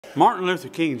Martin Luther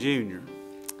King Jr.,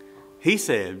 he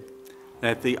said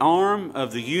that the arm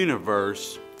of the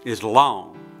universe is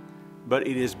long, but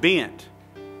it is bent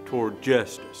toward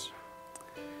justice.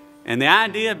 And the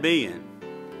idea being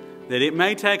that it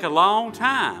may take a long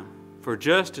time for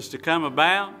justice to come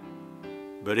about,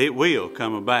 but it will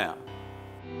come about.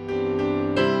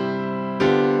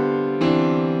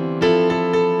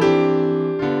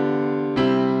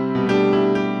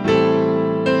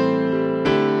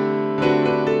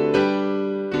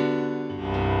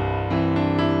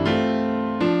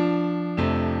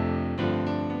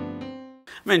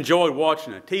 I've enjoyed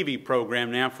watching a TV program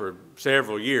now for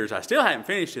several years. I still haven't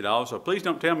finished it all, so please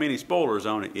don't tell me any spoilers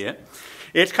on it yet.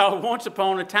 It's called Once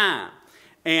Upon a Time.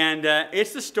 And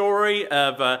it's the story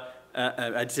of,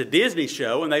 it's a Disney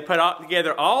show, and they put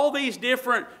together all these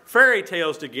different fairy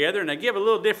tales together, and they give a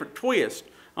little different twist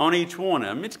on each one of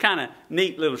them. It's kind of a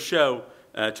neat little show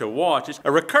to watch. It's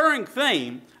a recurring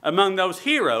theme among those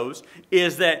heroes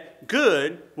is that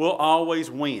good will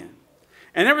always win.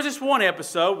 And there was this one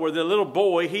episode where the little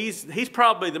boy, he's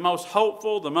probably the most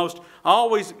hopeful, the most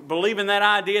always believing that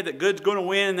idea that good's going to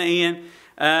win in the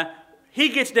end. He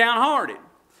gets downhearted.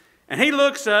 And he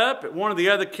looks up at one of the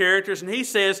other characters and he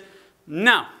says,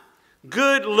 no,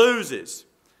 good loses.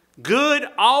 Good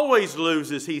always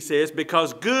loses, he says,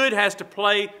 because good has to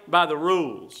play by the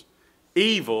rules.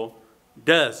 Evil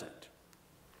doesn't.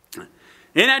 Isn't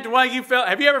that the way you felt?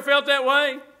 Have you ever felt that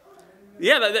way?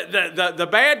 Yeah, the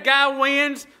bad guy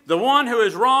wins. The one who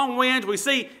is wrong wins. We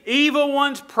see evil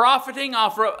ones profiting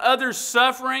off of others'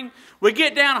 suffering. We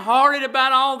get downhearted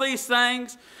about all these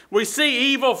things. We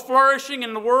see evil flourishing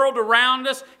in the world around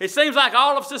us. It seems like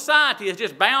all of society is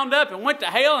just bound up and went to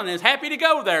hell and is happy to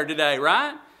go there today,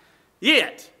 right?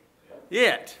 Yet,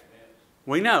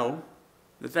 we know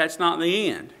that that's not the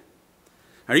end.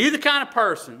 Are you the kind of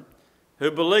person who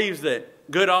believes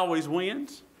that good always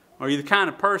wins? Or are you the kind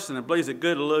of person that believes that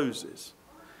good loses?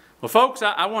 Well, folks,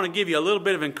 I want to give you a little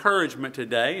bit of encouragement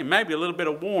today and maybe a little bit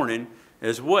of warning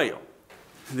as well.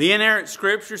 The inerrant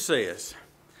Scripture says,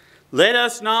 let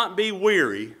us not be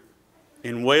weary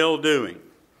in well-doing,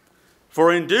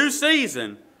 for in due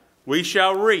season we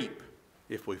shall reap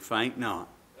if we faint not.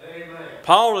 Amen.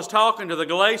 Paul is talking to the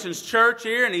Galatians church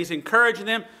here, and he's encouraging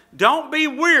them, don't be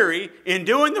weary in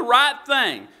doing the right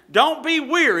thing. Don't be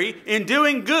weary in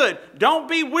doing good. Don't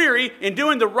be weary in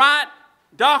doing the right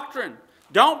doctrine.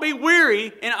 Don't be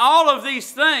weary in all of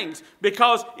these things,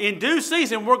 because in due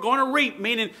season we're going to reap,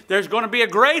 meaning there's going to be a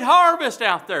great harvest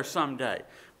out there someday.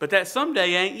 But that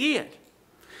someday ain't yet.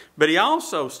 But he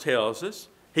also tells us,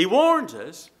 he warns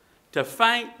us to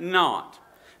faint not.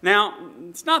 Now,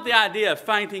 it's not the idea of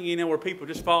fainting, where people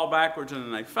just fall backwards and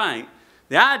then they faint.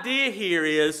 The idea here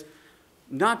is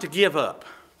not to give up.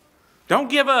 Don't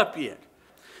give up yet.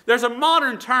 There's a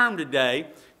modern term today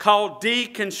called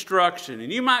deconstruction,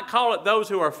 and you might call it those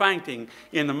who are fainting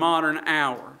in the modern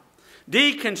hour.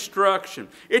 Deconstruction.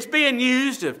 It's being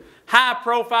used of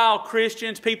high-profile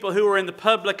Christians, people who are in the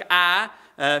public eye,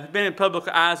 have been in public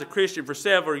eye as a Christian for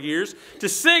several years, to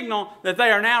signal that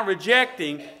they are now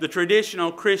rejecting the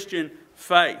traditional Christian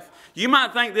faith. You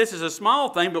might think this is a small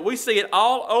thing, but we see it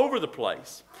all over the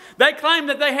place. They claim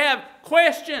that they have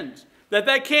questions that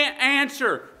they can't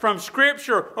answer from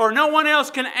Scripture, or no one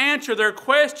else can answer their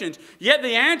questions. Yet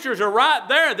the answers are right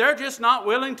there. They're just not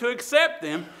willing to accept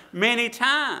them many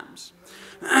times.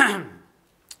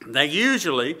 They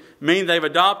usually mean they've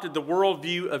adopted the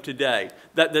worldview of today.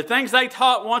 That the things they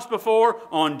taught once before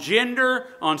on gender,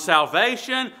 on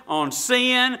salvation, on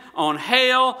sin, on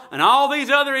hell, and all these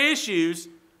other issues,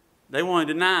 they want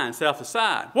to deny and set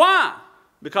aside. Why?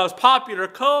 Because popular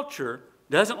culture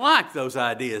doesn't like those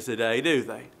ideas today, do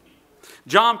they?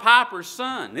 John Piper's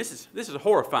son, this is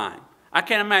horrifying. I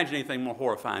can't imagine anything more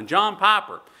horrifying. John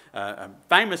Piper, a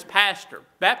famous pastor,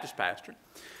 Baptist pastor,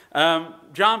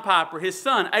 John Piper, his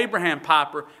son, Abraham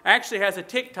Piper, actually has a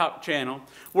TikTok channel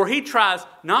where he tries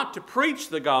not to preach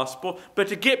the gospel, but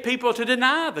to get people to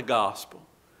deny the gospel.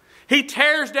 He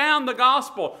tears down the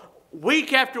gospel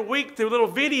week after week through little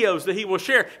videos that he will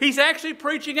share. He's actually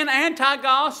preaching an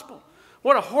anti-gospel.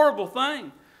 What a horrible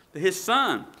thing that his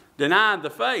son denied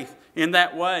the faith in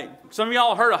that way. Some of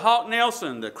y'all heard of Hawk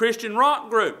Nelson, the Christian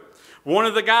rock group. One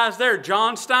of the guys there,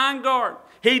 John Steingart,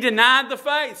 he denied the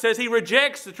faith, says he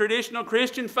rejects the traditional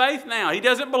Christian faith now. He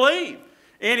doesn't believe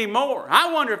anymore.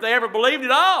 I wonder if they ever believed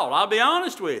at all, I'll be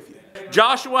honest with you.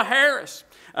 Joshua Harris,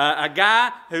 a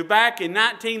guy who back in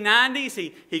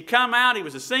 1990s, he come out, he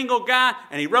was a single guy,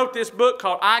 and he wrote this book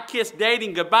called I Kiss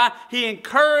Dating Goodbye. He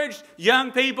encouraged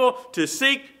young people to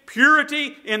seek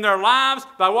purity in their lives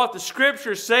by what the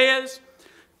Scripture says.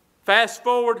 Fast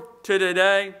forward to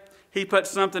today, he put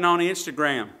something on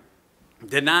Instagram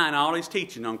denying all his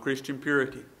teaching on Christian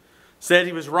purity. Said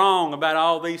he was wrong about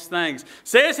all these things.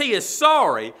 Says he is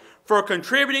sorry for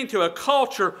contributing to a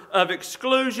culture of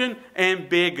exclusion and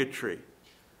bigotry.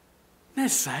 Isn't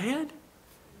that sad?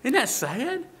 Isn't that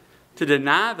sad? To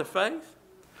deny the faith?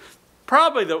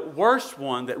 Probably the worst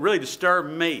one that really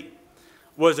disturbed me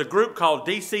was a group called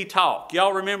DC Talk.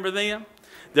 Y'all remember them?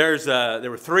 There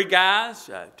were three guys,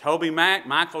 Toby Mack,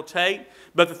 Michael Tate.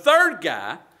 But the third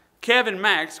guy, Kevin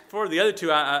Max, for the other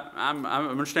two, I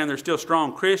understand they're still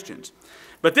strong Christians.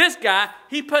 But this guy,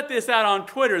 he put this out on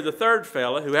Twitter, the third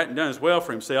fella, who hadn't done as well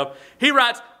for himself. He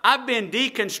writes, I've been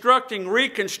deconstructing,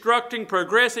 reconstructing,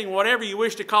 progressing, whatever you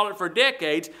wish to call it, for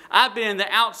decades. I've been in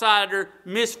the outsider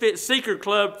misfit seeker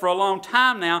club for a long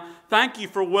time now. Thank you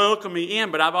for welcoming me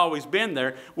in, but I've always been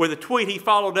there. With a tweet he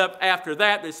followed up after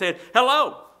that said,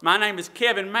 hello, my name is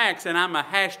Kevin Max, and I'm a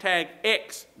hashtag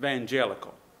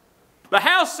ex-evangelical. But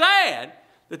how sad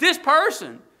that this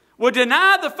person would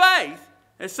deny the faith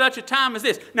at such a time as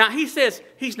this. Now, he says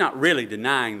he's not really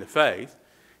denying the faith.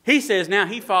 He says now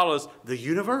he follows the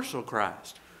universal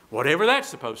Christ, whatever that's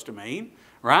supposed to mean,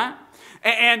 right?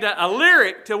 And a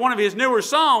lyric to one of his newer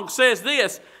songs says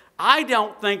this, I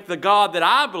don't think the God that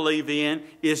I believe in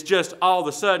is just all of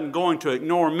a sudden going to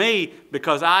ignore me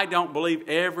because I don't believe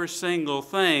every single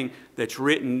thing that's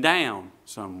written down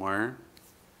somewhere.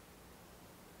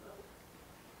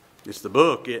 It's the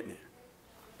book, isn't it?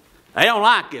 They don't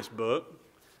like this book.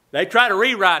 They try to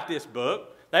rewrite this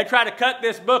book. They try to cut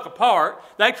this book apart.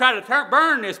 They try to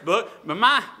burn this book. But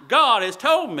my God has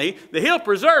told me that He'll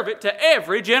preserve it to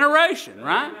every generation,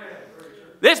 right?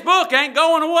 This book ain't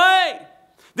going away.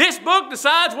 This book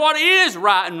decides what is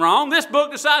right and wrong. This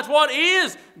book decides what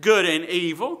is good and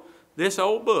evil. This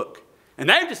old book. And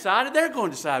they've decided they're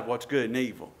going to decide what's good and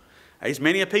evil. There's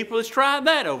many people that's tried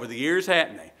that over the years,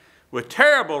 haven't they? With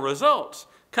terrible results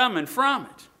coming from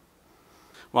it.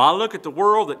 Well, I look at the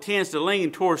world that tends to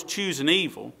lean towards choosing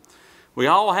evil. We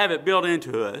all have it built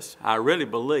into us, I really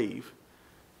believe.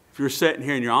 If you're sitting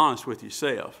here and you're honest with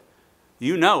yourself,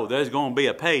 you know there's going to be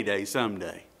a payday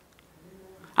someday.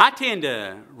 I tend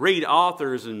to read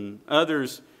authors and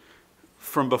others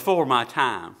from before my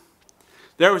time.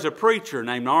 There was a preacher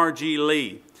named R.G.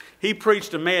 Lee. He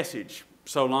preached a message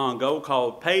so long ago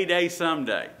called Payday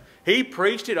Someday. He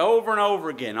preached it over and over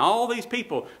again. All these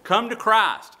people come to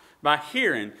Christ by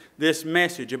hearing this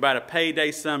message about a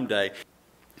payday someday.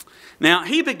 Now,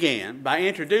 he began by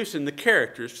introducing the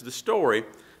characters to the story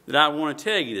that I want to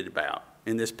tell you about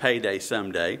in this payday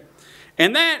someday.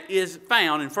 And that is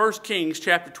found in 1 Kings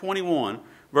chapter 21,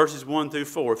 verses 1 through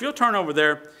 4. If you'll turn over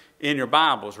there in your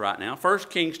Bibles right now, 1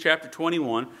 Kings chapter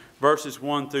 21, verses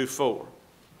 1 through 4.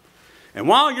 And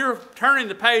while you're turning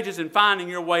the pages and finding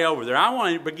your way over there, I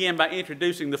want to begin by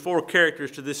introducing the four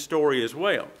characters to this story as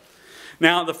well.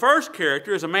 Now, the first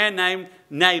character is a man named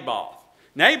Naboth.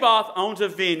 Naboth owns a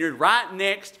vineyard right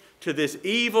next to this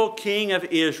evil king of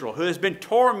Israel who has been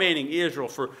tormenting Israel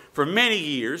for many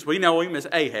years. We know him as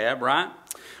Ahab, right?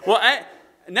 Well,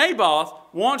 Naboth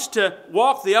wants to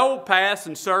walk the old paths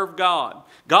and serve God.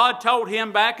 God told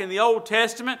him back in the Old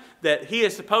Testament that he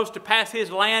is supposed to pass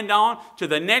his land on to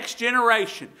the next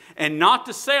generation and not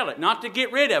to sell it, not to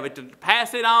get rid of it, to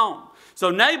pass it on.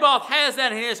 So Naboth has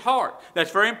that in his heart.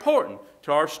 That's very important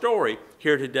to our story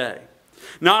here today.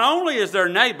 Not only is there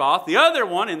Naboth, the other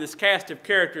one in this cast of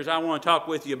characters I want to talk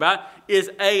with you about is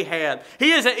Ahab.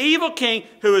 He is an evil king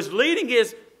who is leading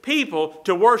his people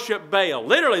to worship Baal,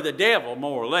 literally the devil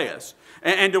more or less,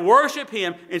 and to worship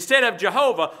him instead of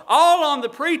Jehovah, all on the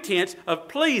pretense of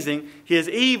pleasing his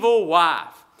evil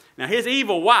wife. Now his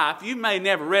evil wife, you may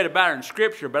never read about her in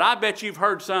Scripture, but I bet you've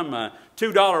heard some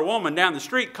 $2 woman down the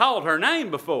street called her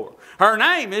name before. Her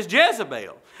name is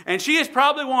Jezebel. And she is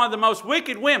probably one of the most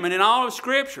wicked women in all of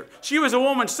Scripture. She was a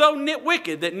woman so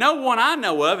wicked that no one I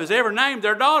know of has ever named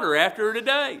their daughter after her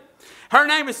today. Her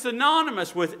name is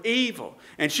synonymous with evil.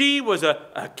 And she was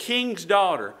a king's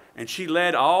daughter. And she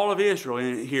led all of Israel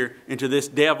here into this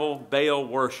devil Baal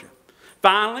worship.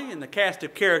 Finally, in the cast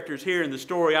of characters here in the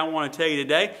story I want to tell you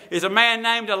today, is a man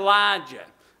named Elijah.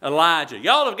 Elijah.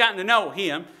 Y'all have gotten to know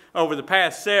him over the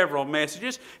past several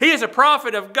messages. He is a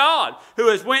prophet of God who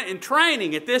has went in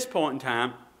training at this point in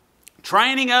time,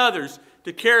 training others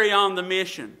to carry on the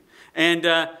mission.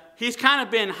 And he's kind of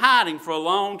been hiding for a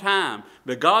long time,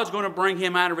 but God's going to bring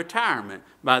him out of retirement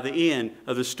by the end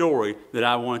of the story that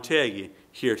I want to tell you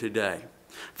here today.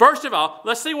 First of all,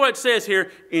 let's see what it says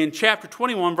here in chapter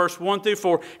 21, verse 1 through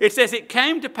 4. It says, it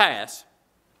came to pass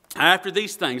after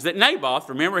these things that Naboth,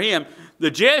 remember him,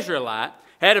 the Jezreelite,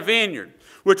 had a vineyard,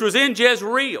 which was in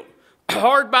Jezreel,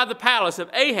 hard by the palace of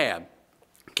Ahab,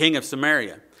 king of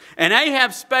Samaria. And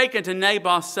Ahab spake unto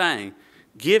Naboth, saying,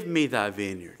 Give me thy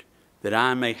vineyard, that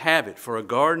I may have it for a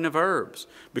garden of herbs,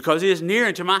 because it is near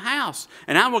unto my house,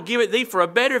 and I will give it thee for a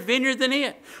better vineyard than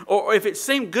it. Or if it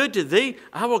seem good to thee,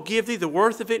 I will give thee the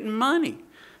worth of it in money.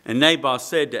 And Naboth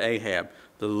said to Ahab,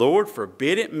 The Lord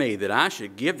forbid it me that I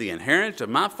should give the inheritance of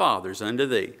my fathers unto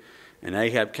thee. And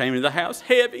Ahab came into the house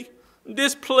heavy,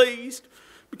 displeased,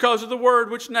 because of the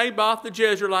word which Naboth the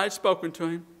Jezreelite had spoken to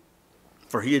him.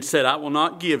 For he had said, I will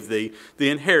not give thee the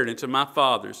inheritance of my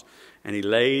fathers. And he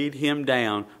laid him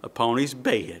down upon his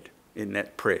bed. Isn't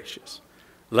that precious?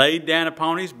 Laid down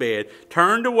upon his bed,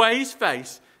 turned away his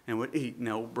face, and would eat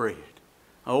no bread.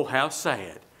 Oh, how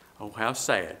sad. Oh, how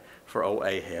sad for old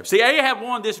Ahab. See, Ahab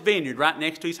wanted this vineyard right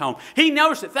next to his home. He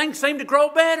noticed that things seemed to grow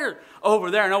better over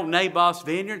there in old Naboth's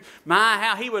vineyard. My,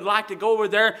 how he would like to go over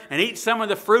there and eat some of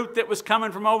the fruit that was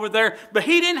coming from over there. But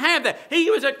he didn't have that.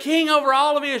 He was a king over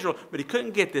all of Israel. But he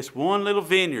couldn't get this one little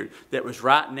vineyard that was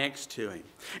right next to him.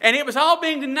 And it was all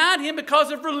being denied him because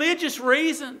of religious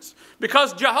reasons.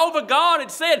 Because Jehovah God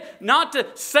had said not to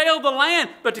sell the land,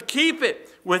 but to keep it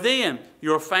within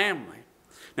your family.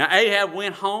 Now Ahab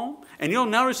went home, and you'll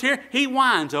notice here, he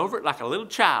whines over it like a little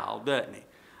child, doesn't he?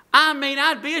 I mean,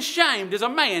 I'd be ashamed as a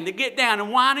man to get down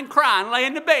and whine and cry and lay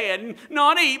in the bed and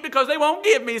not eat because they won't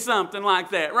give me something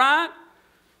like that, right?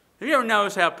 Have you ever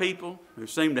noticed how people who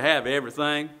seem to have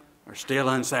everything are still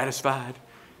unsatisfied?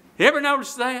 You ever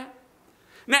noticed that?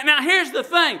 Now here's the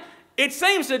thing. It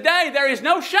seems today there is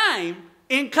no shame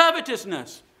in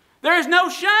covetousness. There is no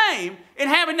shame in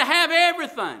having to have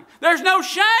everything. There's no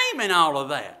shame in all of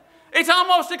that. It's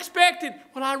almost expected.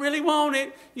 Well, I really want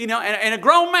it. You know, and a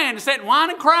grown man to sit and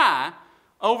whine and cry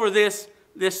over this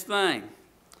thing.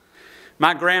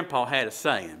 My grandpa had a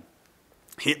saying.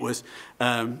 It was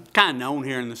kind of known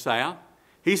here in the South.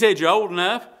 He said, you're old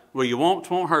enough where your wants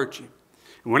won't hurt you.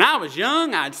 And when I was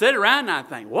young, I'd sit around and I'd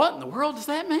think, what in the world does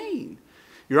that mean?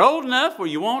 You're old enough where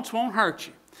your wants won't hurt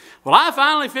you. Well, I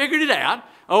finally figured it out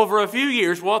over a few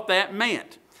years what that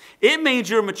meant. It means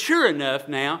you're mature enough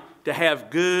now to have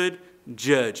good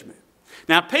judgment.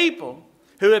 Now, people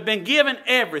who have been given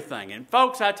everything, and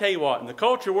folks, I tell you what, in the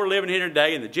culture we're living in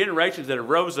today and the generations that have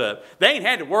rose up, they ain't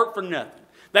had to work for nothing.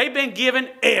 They've been given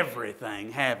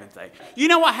everything, haven't they? You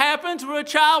know what happens with a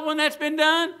child when that's been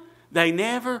done? They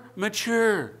never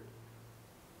mature.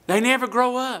 They never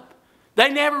grow up. They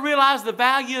never realize the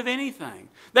value of anything.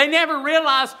 They never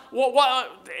realize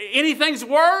what anything's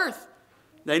worth.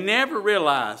 They never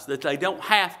realize that they don't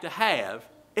have to have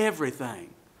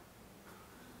everything.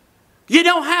 You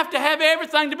don't have to have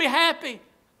everything to be happy.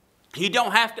 You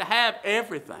don't have to have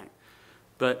everything.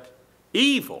 But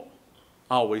evil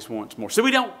always wants more. So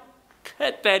we don't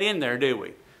cut that in there, do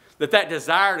we? That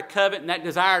desire to covet and that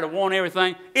desire to want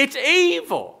everything, it's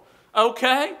evil.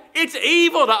 Okay? It's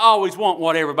evil to always want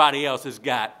what everybody else has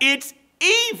got. It's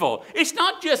evil. It's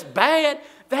not just bad.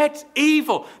 That's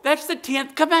evil. That's the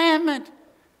 10th commandment.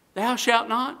 Thou shalt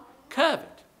not covet.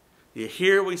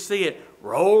 Here we see it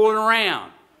rolling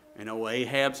around in old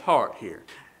Ahab's heart here.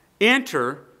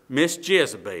 Enter Miss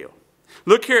Jezebel.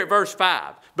 Look here at verse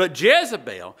 5. But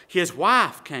Jezebel, his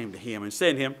wife, came to him and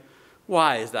said to him,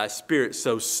 Why is thy spirit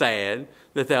so sad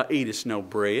that thou eatest no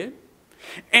bread?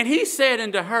 And he said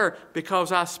unto her,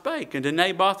 Because I spake unto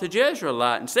Naboth the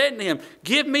Jezreelite, and said unto him,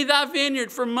 Give me thy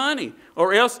vineyard for money,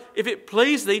 or else, if it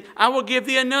please thee, I will give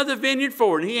thee another vineyard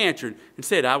for it. And he answered and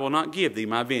said, I will not give thee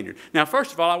my vineyard. Now,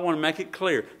 first of all, I want to make it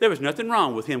clear, there was nothing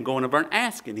wrong with him going over and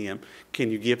asking him,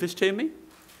 Can you give this to me?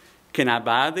 Can I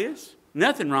buy this?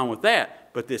 Nothing wrong with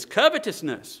that. But this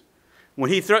covetousness,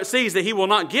 when he sees that he will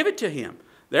not give it to him,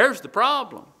 there's the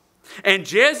problem. And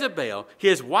Jezebel,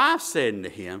 his wife, said unto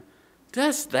him,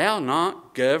 Dost thou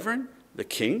not govern the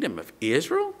kingdom of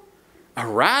Israel?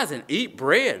 Arise and eat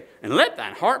bread, and let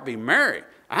thine heart be merry.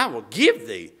 I will give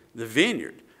thee the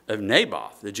vineyard of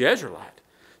Naboth the Jezreelite.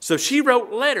 So she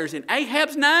wrote letters in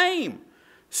Ahab's name,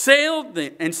 sealed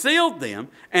them,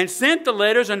 and sent the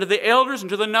letters unto the elders and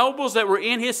to the nobles that were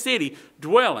in his city,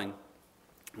 dwelling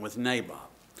with Naboth.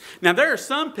 Now there are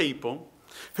some people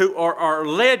who are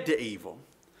led to evil,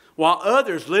 while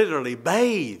others literally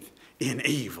bathe in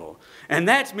evil. And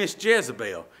that's Miss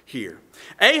Jezebel here.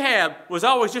 Ahab was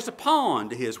always just a pawn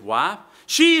to his wife.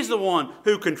 She's the one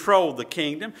who controlled the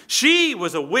kingdom. She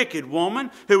was a wicked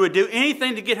woman who would do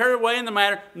anything to get her way in the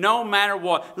matter, no matter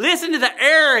what. Listen to the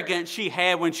arrogance she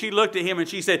had when she looked at him and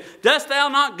she said, Dost thou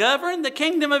not govern the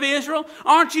kingdom of Israel?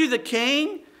 Aren't you the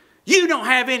king? You don't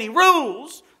have any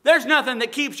rules. There's nothing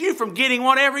that keeps you from getting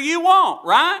whatever you want,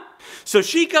 right? So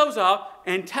she goes off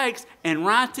and takes and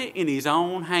writes it in his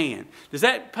own hand. Does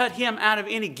that put him out of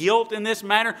any guilt in this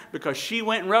matter because she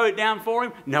went and wrote it down for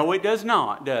him? No, it does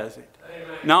not, does it?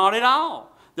 Amen. Not at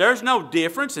all. There's no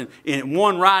difference in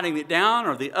one writing it down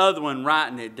or the other one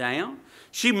writing it down.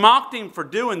 She mocked him for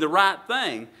doing the right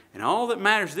thing, and all that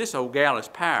matters to this old gal is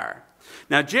power.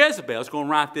 Now Jezebel's going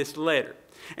to write this letter.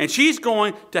 And she's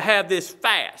going to have this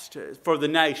fast for the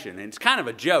nation. And it's kind of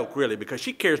a joke, really, because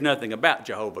she cares nothing about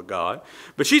Jehovah God.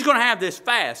 But she's going to have this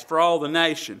fast for all the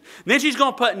nation. And then she's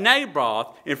going to put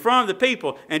Naboth in front of the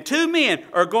people. And two men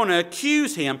are going to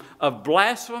accuse him of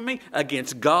blasphemy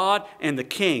against God and the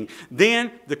king.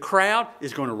 Then the crowd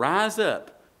is going to rise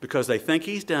up because they think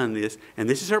he's done this. And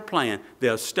this is her plan.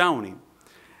 They'll stone him.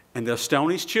 And they'll stone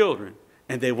his children.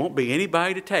 And there won't be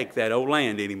anybody to take that old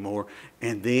land anymore.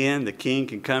 And then the king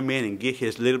can come in and get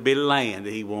his little bit of land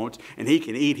that he wants. And he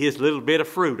can eat his little bit of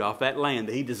fruit off that land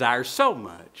that he desires so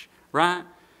much. Right?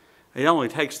 It only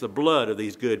takes the blood of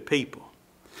these good people.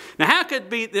 Now how could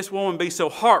this woman be so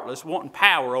heartless, wanting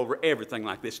power over everything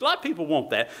like this? A lot of people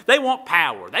want that. They want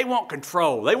power. They want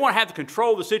control. They want to have to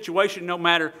control the situation no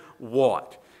matter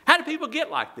what. How do people get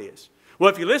like this? Well,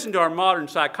 if you listen to our modern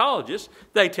psychologists,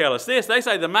 they tell us this. They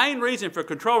say the main reason for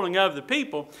controlling other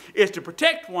people is to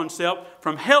protect oneself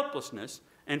from helplessness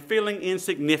and feeling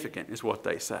insignificant, is what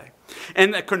they say.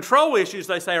 And the control issues,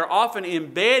 they say, are often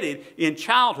embedded in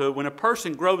childhood when a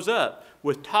person grows up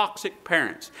with toxic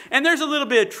parents. And there's a little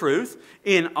bit of truth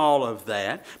in all of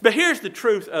that. But here's the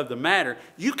truth of the matter.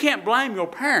 You can't blame your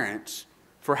parents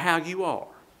for how you are.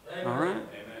 Amen. All right?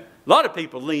 Amen. A lot of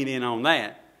people lean in on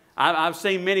that. I've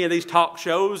seen many of these talk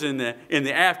shows in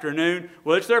the afternoon.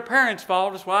 Well, it's their parents'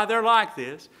 fault. It's why they're like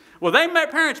this. Well,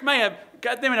 parents may have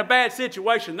got them in a bad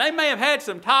situation. They may have had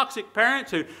some toxic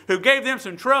parents who gave them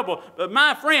some trouble. But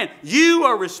my friend, you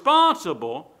are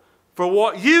responsible for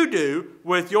what you do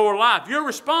with your life. You're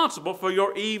responsible for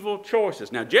your evil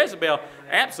choices. Now, Jezebel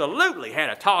absolutely had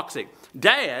a toxic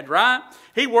dad, right?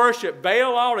 He worshiped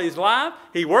Baal all his life.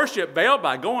 He worshiped Baal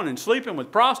by going and sleeping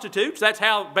with prostitutes. That's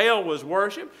how Baal was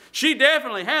worshipped. She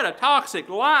definitely had a toxic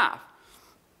life.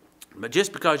 But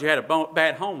just because you had a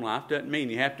bad home life doesn't mean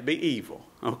you have to be evil,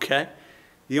 okay?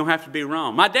 You don't have to be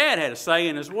wrong. My dad had a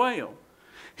saying as well.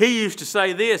 He used to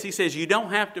say this. He says, you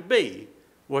don't have to be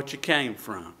what you came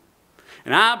from.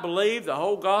 And I believe the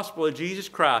whole gospel of Jesus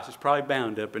Christ is probably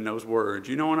bound up in those words.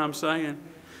 You know what I'm saying?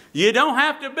 You don't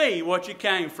have to be what you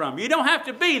came from. You don't have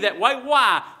to be that way.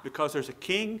 Why? Because there's a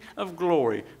King of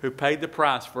glory who paid the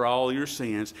price for all your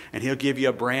sins, and He'll give you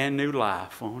a brand new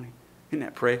life, won't He? Isn't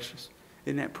that precious?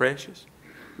 Isn't that precious?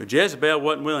 But Jezebel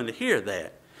wasn't willing to hear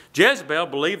that. Jezebel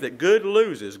believed that good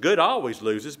loses. Good always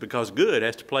loses because good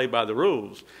has to play by the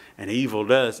rules, and evil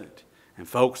doesn't. And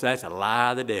folks, that's a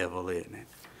lie of the devil, isn't it?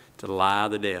 It's a lie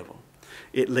of the devil.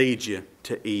 It leads you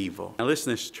to evil. Now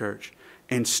listen to this, church.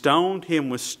 And stoned him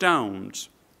with stones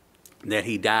that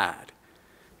he died.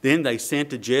 Then they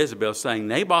sent to Jezebel, saying,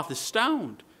 Naboth is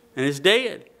stoned and is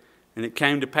dead. And it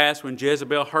came to pass when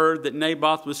Jezebel heard that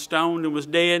Naboth was stoned and was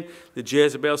dead, that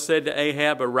Jezebel said to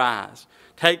Ahab, Arise,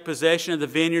 take possession of the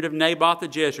vineyard of Naboth the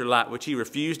Jezreelite, which he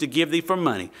refused to give thee for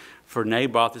money, for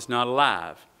Naboth is not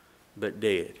alive, but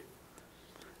dead.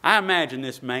 I imagine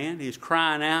this man, he's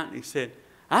crying out, and he said,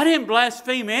 I didn't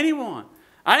blaspheme anyone.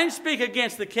 I didn't speak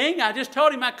against the king. I just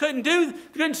told him I couldn't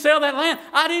sell that land.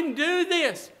 I didn't do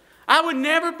this. I would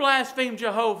never blaspheme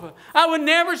Jehovah. I would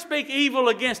never speak evil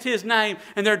against His name.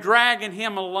 And they're dragging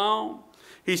him along.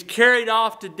 He's carried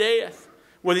off to death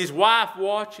with his wife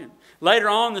watching. Later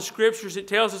on in the scriptures it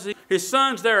tells us his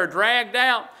sons there are dragged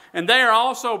out and they are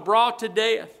also brought to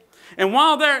death. And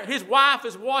while his wife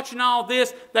is watching all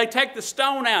this, they take the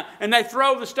stone out and they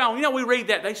throw the stone. You know, we read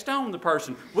that. They stone the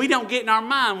person. We don't get in our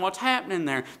mind what's happening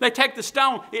there. They take the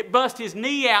stone. It busts his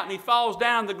knee out and he falls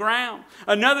down to the ground.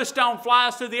 Another stone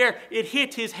flies through the air. It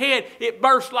hits his head. It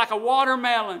bursts like a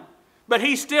watermelon. But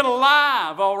he's still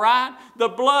alive, all right? The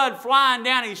blood flying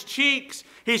down his cheeks.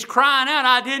 He's crying out,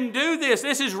 I didn't do this.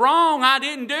 This is wrong. I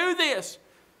didn't do this.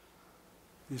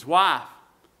 His wife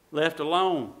left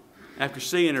alone after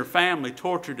seeing her family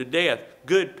tortured to death.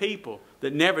 Good people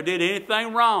that never did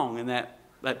anything wrong in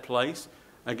that place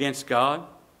against God.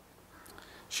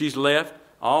 She's left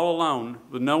all alone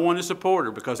with no one to support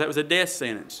her because that was a death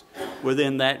sentence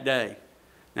within that day.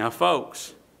 Now,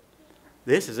 folks,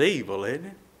 this is evil, isn't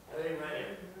it? Amen.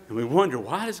 And we wonder,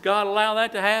 why does God allow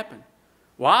that to happen?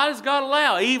 Why does God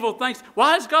allow evil things?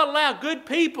 Why does God allow good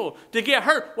people to get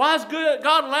hurt? Why does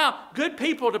God allow good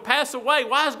people to pass away?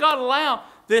 Why does God allow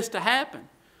this to happen?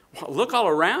 Well, look all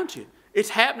around you. It's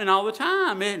happening all the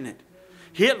time, isn't it?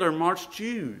 Hitler marched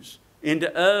Jews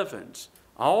into ovens,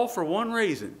 all for one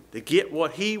reason, to get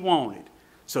what he wanted,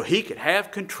 so he could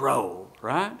have control,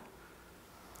 right?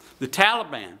 The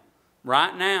Taliban,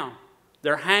 right now,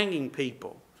 they're hanging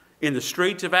people in the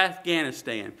streets of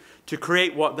Afghanistan to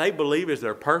create what they believe is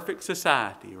their perfect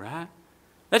society, right?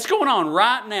 That's going on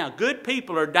right now. Good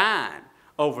people are dying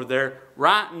over there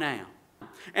right now.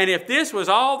 And if this was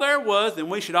all there was, then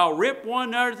we should all rip one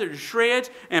another to shreds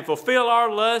and fulfill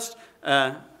our lust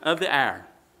of the hour.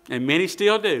 And many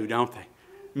still do, don't they?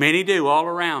 Many do all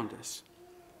around us.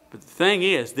 But the thing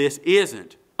is, this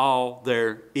isn't all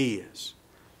there is.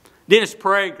 Dennis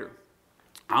Prager,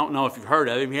 I don't know if you've heard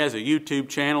of him. He has a YouTube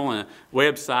channel and a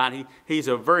website. He's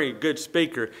a very good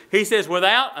speaker. He says,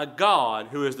 without a God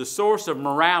who is the source of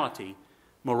morality,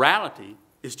 morality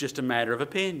is just a matter of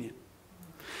opinion.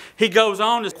 He goes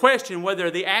on to question whether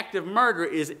the act of murder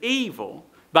is evil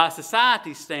by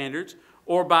society's standards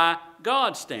or by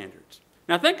God's standards.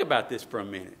 Now think about this for a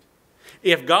minute.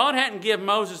 If God hadn't given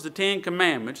Moses the 10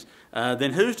 Commandments,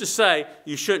 then who's to say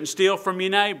you shouldn't steal from your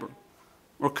neighbor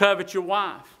or covet your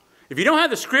wife? If you don't have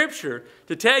the Scripture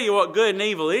to tell you what good and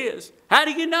evil is, how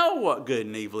do you know what good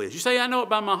and evil is? You say, I know it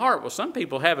by my heart. Well, some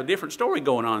people have a different story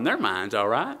going on in their minds, all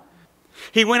right?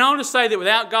 He went on to say that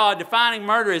without God, defining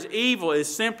murder as evil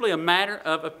is simply a matter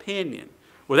of opinion.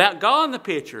 Without God in the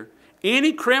picture,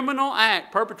 any criminal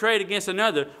act perpetrated against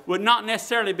another would not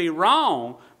necessarily be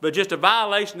wrong, but just a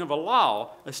violation of a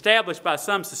law established by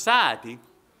some society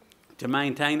to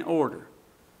maintain order.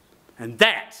 And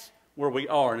that's where we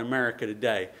are in America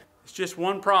today. It's just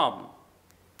one problem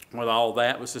with all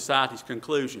that, with society's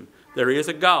conclusion. There is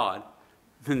a God,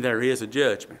 and there is a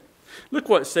judgment. Look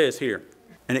what it says here.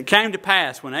 And it came to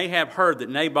pass, when Ahab heard that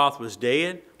Naboth was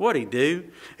dead, what did he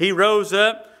do? He rose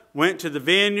up, went to the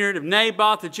vineyard of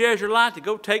Naboth the Jezreelite to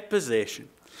go take possession.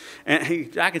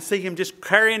 And I could see him just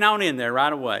carrying on in there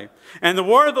right away. And the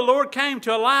word of the Lord came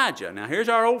to Elijah. Now here's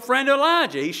our old friend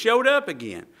Elijah. He showed up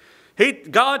again.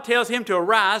 God tells him to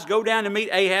arise, go down to meet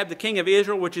Ahab, the king of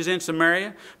Israel, which is in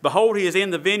Samaria. Behold, he is in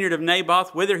the vineyard of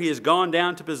Naboth, whither he is gone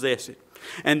down to possess it.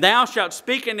 And thou shalt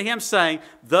speak unto him, saying,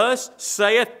 Thus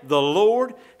saith the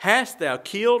Lord, hast thou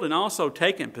killed and also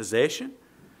taken possession?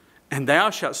 And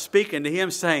thou shalt speak unto him,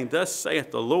 saying, Thus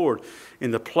saith the Lord, in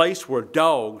the place where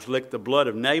dogs lick the blood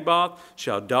of Naboth,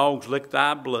 shall dogs lick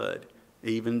thy blood,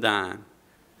 even thine.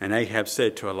 And Ahab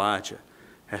said to Elijah,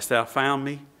 Hast thou found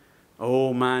me,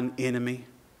 O mine enemy?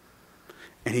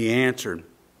 And he answered,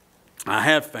 I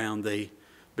have found thee,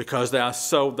 because thou hast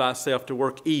sold thyself to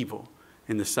work evil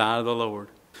in the sight of the Lord.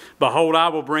 Behold, I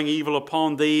will bring evil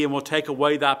upon thee, and will take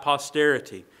away thy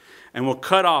posterity, and will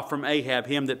cut off from Ahab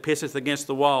him that pisseth against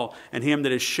the wall, and him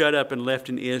that is shut up and left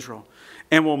in Israel.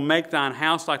 And will make thine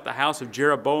house like the house of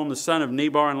Jeroboam the son of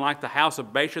Nebar, and like the house of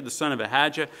Baasha the son of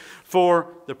Ahijah, for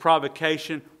the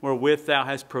provocation wherewith thou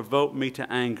hast provoked me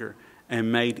to anger, and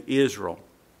made Israel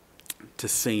to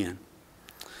sin.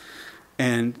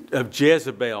 And of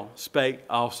Jezebel spake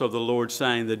also the Lord,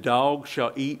 saying, The dog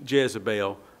shall eat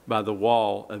Jezebel by the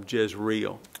wall of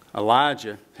Jezreel.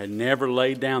 Elijah had never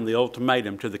laid down the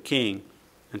ultimatum to the king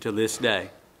until this day.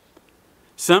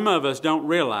 Some of us don't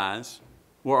realize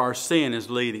where our sin is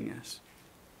leading us.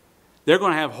 They're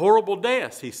going to have horrible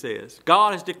deaths, he says.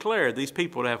 God has declared these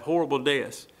people to have horrible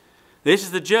deaths. This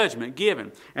is the judgment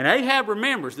given. And Ahab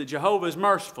remembers that Jehovah is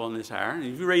merciful in this hour. And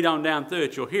if you read on down through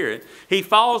it, you'll hear it. He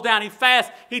falls down, he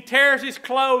fasts, he tears his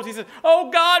clothes. He says, Oh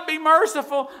God, be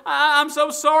merciful. I'm so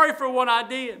sorry for what I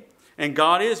did. And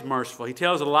God is merciful. He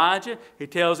tells Elijah, he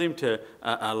tells him to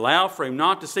allow for him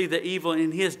not to see the evil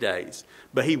in his days.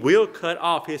 But he will cut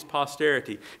off his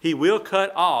posterity. He will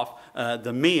cut off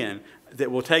the men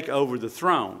that will take over the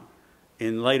throne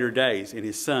in later days, in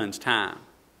his son's time.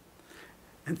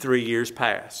 And 3 years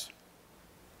pass.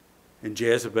 And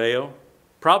Jezebel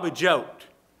probably joked.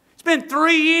 It's been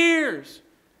 3 years.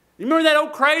 You remember that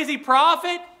old crazy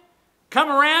prophet? Come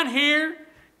around here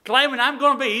claiming I'm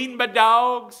going to be eaten by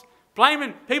dogs.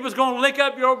 Claiming people's going to lick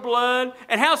up your blood.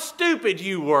 And how stupid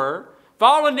you were.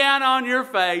 Falling down on your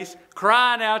face.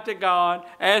 Crying out to God.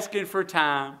 Asking for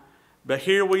time. But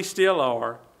here we still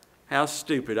are. How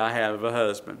stupid I have of a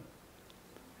husband.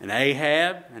 And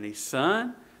Ahab and his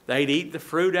son, they'd eat the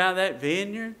fruit out of that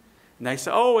vineyard. And they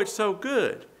say, oh, it's so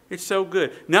good. It's so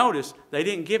good. Notice, they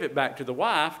didn't give it back to the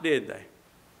wife, did they?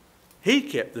 He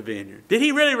kept the vineyard. Did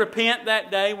he really repent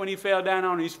that day when he fell down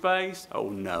on his face? Oh,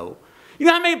 no. You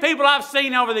know how many people I've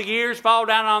seen over the years fall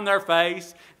down on their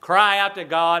face, cry out to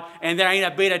God, and there ain't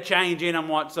a bit of change in them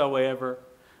whatsoever?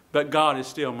 But God is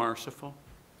still merciful.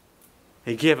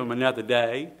 He give them another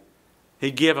day. He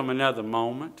give them another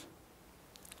moment,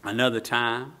 another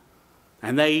time.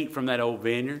 and they eat from that old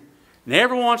vineyard. And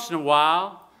every once in a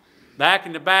while, back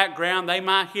in the background, they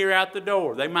might hear out the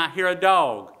door. They might hear a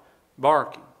dog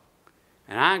barking.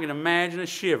 And I can imagine a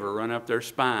shiver run up their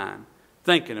spine,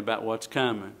 thinking about what's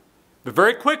coming. But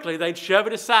very quickly, they'd shove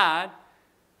it aside.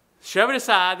 Shove it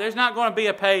aside. There's not going to be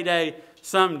a payday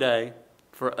someday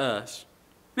for us.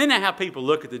 Isn't that how people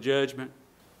look at the judgment?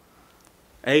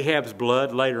 Ahab's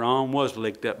blood later on was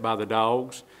licked up by the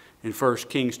dogs in 1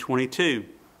 Kings 22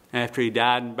 after he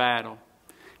died in battle.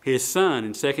 His son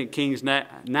in 2 Kings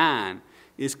 9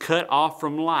 is cut off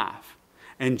from life.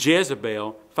 And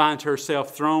Jezebel finds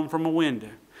herself thrown from a window.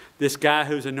 This guy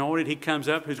who's anointed, he comes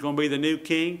up, who's going to be the new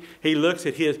king. He looks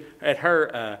at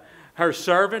her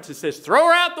servants and says, throw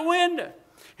her out the window.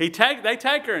 They take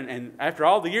her, and after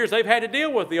all the years they've had to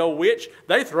deal with the old witch,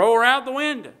 they throw her out the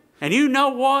window. And you know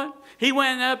what? He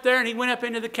went up there and he went up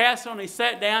into the castle and he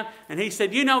sat down and he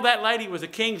said, you know that lady was a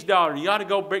king's daughter. You ought to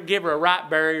go give her a right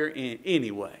burial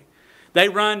anyway. They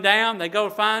run down, they go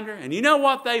find her, and you know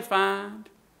what they find?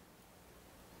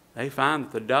 They find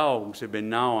that the dogs have been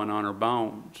gnawing on her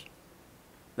bones.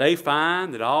 They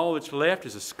find that all that's left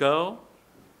is a skull,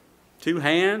 2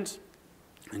 hands,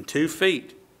 and 2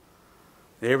 feet.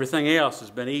 Everything else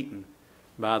has been eaten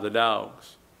by the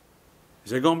dogs.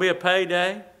 Is there going to be a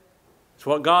payday? Is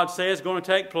what God says is going to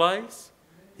take place?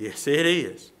 Yes, it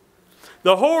is.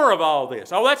 The horror of all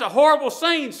this. Oh, that's a horrible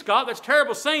scene, Scott. That's a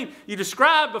terrible scene you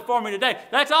described before me today.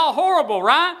 That's all horrible,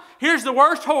 right? Here's the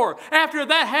worst horror. After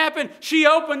that happened, she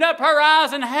opened up her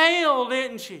eyes in hell,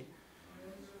 didn't she?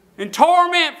 In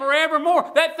torment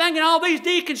forevermore. That thing and all these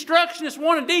deconstructionists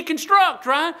want to deconstruct,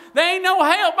 right? There ain't no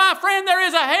hell. My friend, there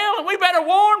is a hell, and we better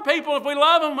warn people if we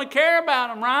love them, we care about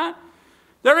them, right?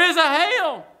 There is a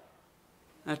hell.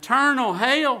 Eternal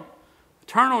hell.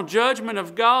 Eternal judgment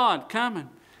of God coming.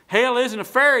 Hell isn't a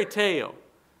fairy tale.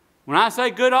 When I say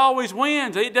good always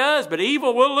wins, it does, but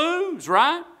evil will lose,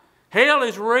 right? Hell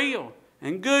is real,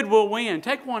 and good will win.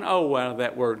 Take one O out of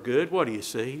that word good. What do you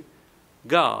see?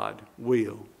 God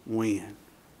will win.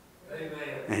 Amen.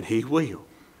 And He will.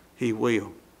 He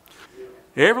will.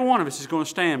 Every one of us is going to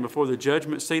stand before the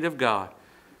judgment seat of God.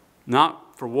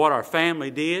 Not for what our family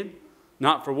did,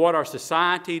 not for what our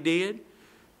society did,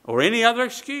 or any other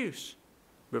excuse,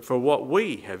 but for what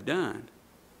we have done.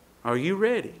 Are you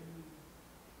ready?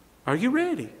 Are you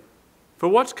ready for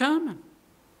what's coming?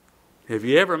 Have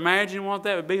you ever imagined what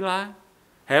that would be like?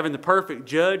 Having the perfect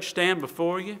judge stand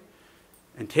before you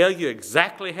and tell you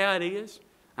exactly how it is?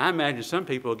 I imagine some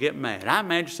people will get mad. I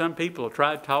imagine some people will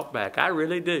try to talk back. I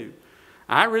really do.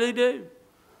 I really do.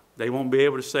 They won't be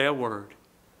able to say a word.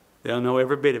 They'll know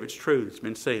every bit of it's true that's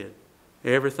been said.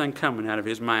 Everything coming out of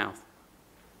His mouth.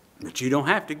 But you don't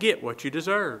have to get what you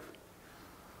deserve.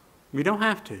 You don't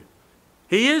have to.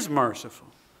 He is merciful.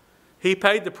 He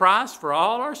paid the price for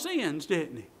all our sins,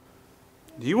 didn't He?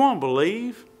 Do you want to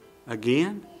believe,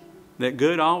 again, that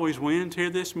good always wins here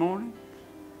this morning?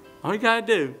 All you got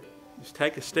to do is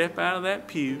take a step out of that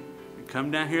pew and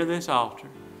come down here to this altar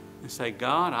and say,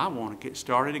 God, I want to get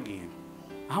started again.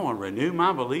 I want to renew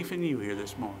my belief in You here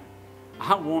this morning.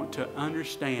 I want to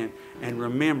understand and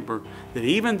remember that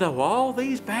even though all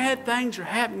these bad things are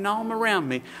happening all around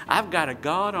me, I've got a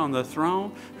God on the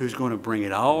throne who's going to bring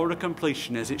it all to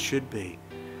completion as it should be.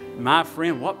 My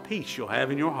friend, what peace you'll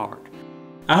have in your heart.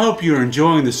 I hope you're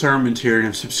enjoying the sermons here and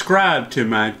have subscribed to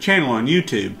my channel on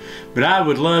YouTube. But I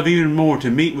would love even more to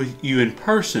meet with you in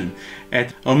person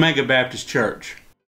at Omega Baptist Church.